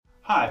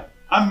Hi,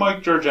 I'm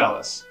Mike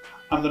Georgelis.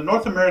 I'm the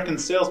North American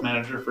Sales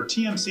Manager for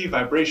TMC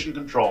Vibration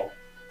Control.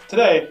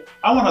 Today,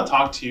 I want to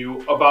talk to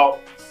you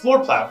about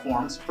floor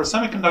platforms for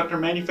semiconductor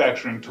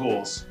manufacturing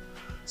tools.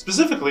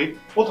 Specifically,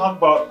 we'll talk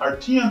about our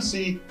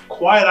TMC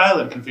Quiet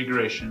Island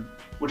configuration,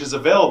 which is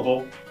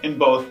available in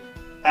both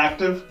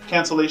active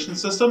cancellation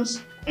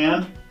systems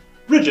and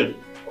rigid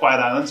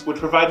quiet islands, which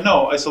provide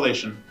no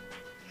isolation.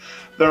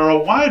 There are a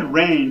wide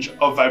range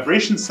of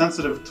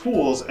vibration-sensitive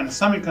tools in a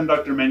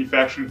semiconductor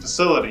manufacturing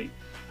facility,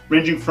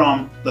 ranging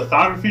from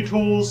lithography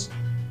tools,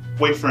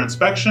 wafer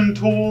inspection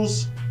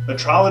tools,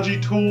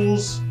 metrology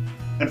tools,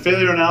 and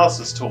failure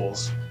analysis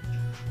tools.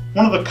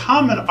 One of the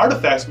common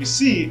artifacts we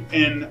see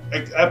in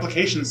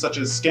applications such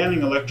as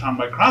scanning electron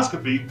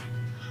microscopy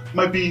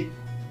might be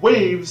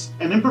waves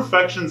and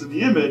imperfections in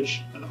the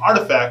image and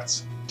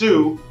artifacts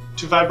due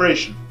to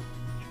vibration.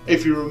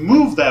 If you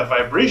remove that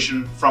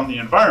vibration from the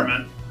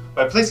environment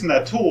by placing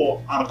that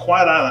tool on a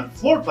quiet island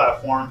floor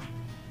platform,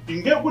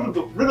 you can get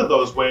rid of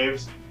those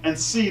waves and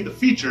see the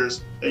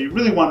features that you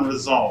really want to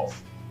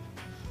resolve.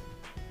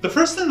 The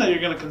first thing that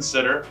you're going to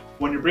consider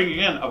when you're bringing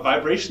in a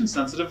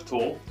vibration-sensitive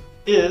tool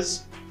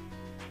is,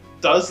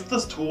 does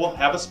this tool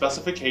have a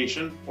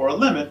specification or a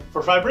limit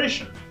for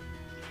vibration?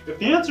 If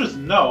the answer is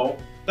no,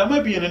 that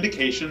might be an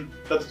indication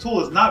that the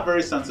tool is not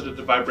very sensitive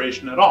to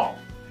vibration at all,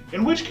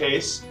 in which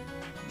case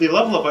the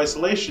level of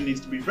isolation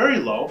needs to be very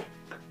low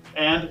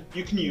and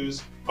you can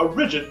use a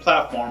rigid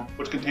platform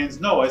which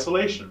contains no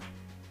isolation.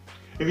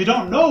 If you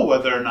don't know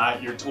whether or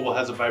not your tool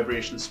has a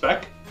vibration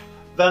spec,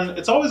 then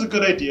it's always a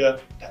good idea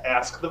to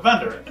ask the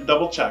vendor and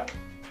double check.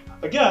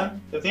 Again,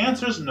 if the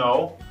answer is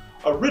no,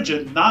 a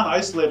rigid,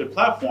 non-isolated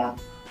platform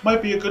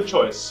might be a good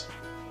choice.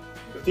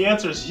 If the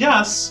answer is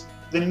yes,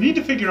 then you need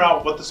to figure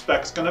out what the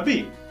spec is going to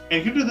be.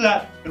 And you can do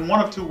that in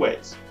one of two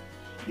ways.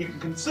 You can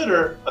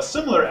consider a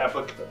similar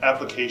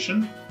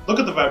application, look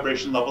at the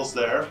vibration levels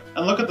there,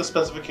 and look at the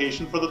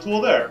specification for the tool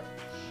there,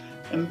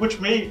 and which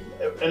may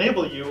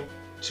enable you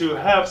to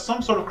have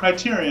some sort of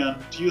criterion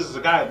to use as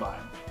a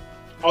guideline.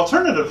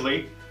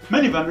 Alternatively,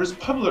 many vendors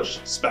publish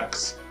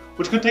specs,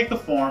 which could take the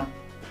form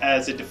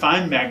as a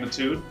defined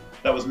magnitude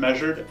that was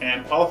measured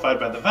and qualified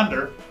by the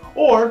vendor,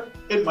 or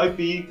it might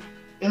be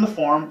in the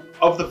form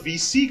of the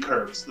VC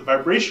curves, the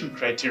vibration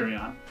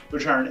criterion,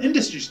 which are an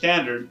industry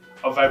standard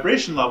of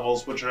vibration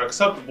levels which are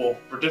acceptable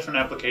for different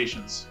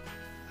applications.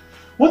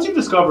 Once you've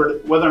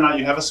discovered whether or not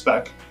you have a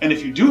spec, and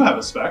if you do have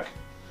a spec,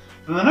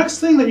 then the next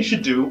thing that you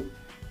should do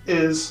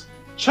is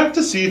check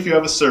to see if you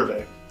have a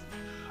survey.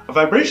 A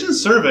vibration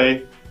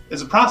survey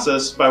is a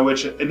process by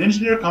which an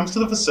engineer comes to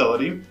the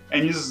facility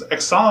and uses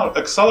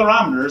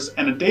accelerometers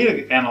and a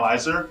data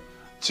analyzer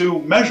to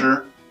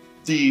measure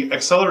the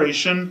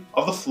acceleration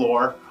of the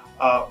floor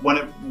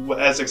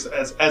as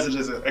it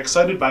is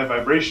excited by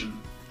vibration.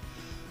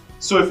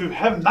 So if you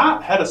have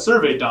not had a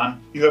survey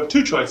done, you have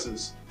two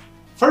choices.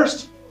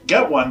 First,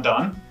 get one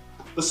done.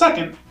 The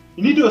second,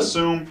 you need to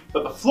assume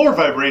that the floor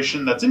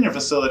vibration that's in your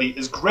facility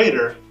is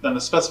greater than the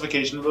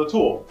specification of the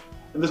tool.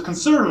 And this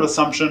conservative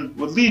assumption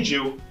would lead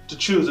you to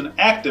choose an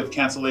active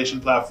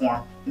cancellation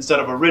platform instead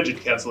of a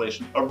rigid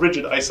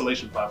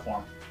isolation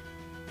platform.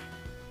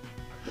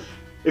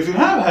 If you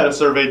have had a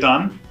survey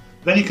done,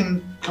 then you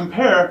can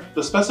compare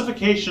the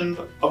specification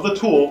of the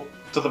tool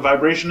to the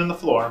vibration in the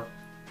floor.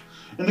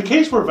 In the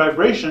case where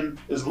vibration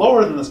is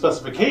lower than the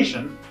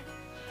specification,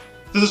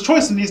 there's a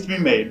choice that needs to be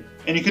made,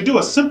 and you could do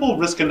a simple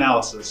risk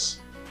analysis.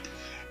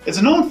 It's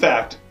a known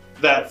fact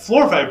that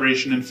floor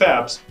vibration in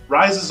fabs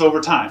rises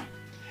over time.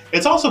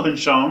 It's also been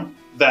shown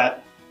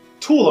that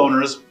tool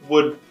owners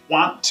would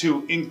want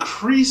to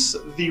increase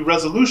the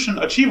resolution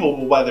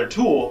achievable by their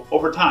tool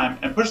over time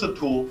and push the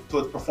tool to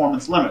its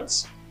performance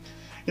limits.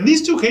 In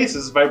these two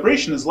cases,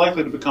 vibration is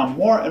likely to become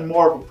more and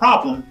more of a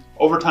problem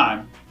over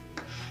time.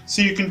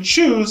 So you can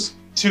choose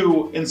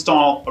to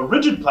install a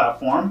rigid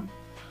platform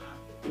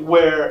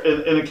where,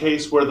 in a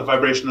case where the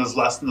vibration is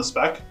less than the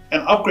spec,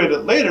 and upgrade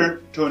it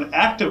later to an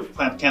active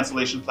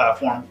cancellation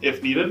platform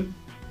if needed,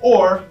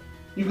 or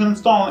you can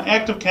install an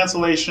active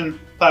cancellation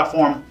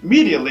platform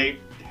immediately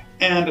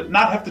and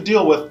not have to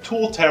deal with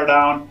tool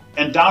teardown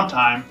and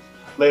downtime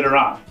later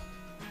on.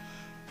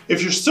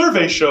 If your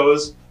survey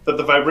shows that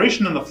the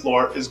vibration in the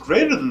floor is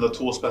greater than the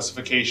tool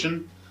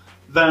specification,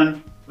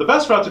 then the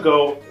best route to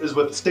go is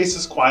with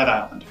stasis quiet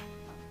island.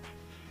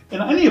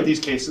 In any of these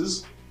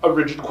cases, a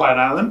rigid quiet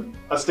island,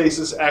 a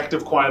stasis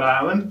active quiet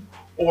island,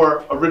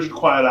 or a rigid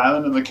quiet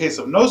island in the case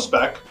of no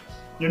spec,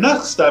 your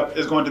next step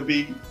is going to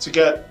be to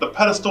get the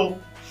pedestal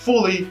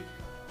fully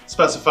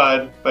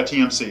specified by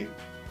TMC.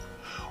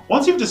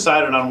 Once you've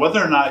decided on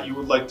whether or not you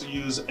would like to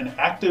use an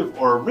active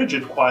or a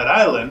rigid quiet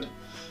island,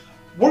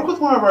 work with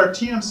one of our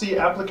TMC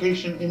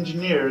application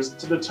engineers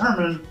to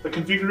determine the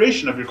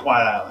configuration of your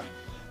quiet island.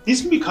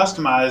 These can be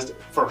customized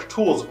for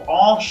tools of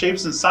all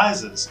shapes and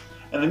sizes,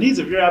 and the needs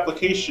of your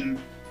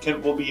application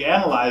will be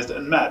analyzed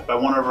and met by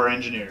one of our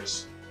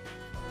engineers.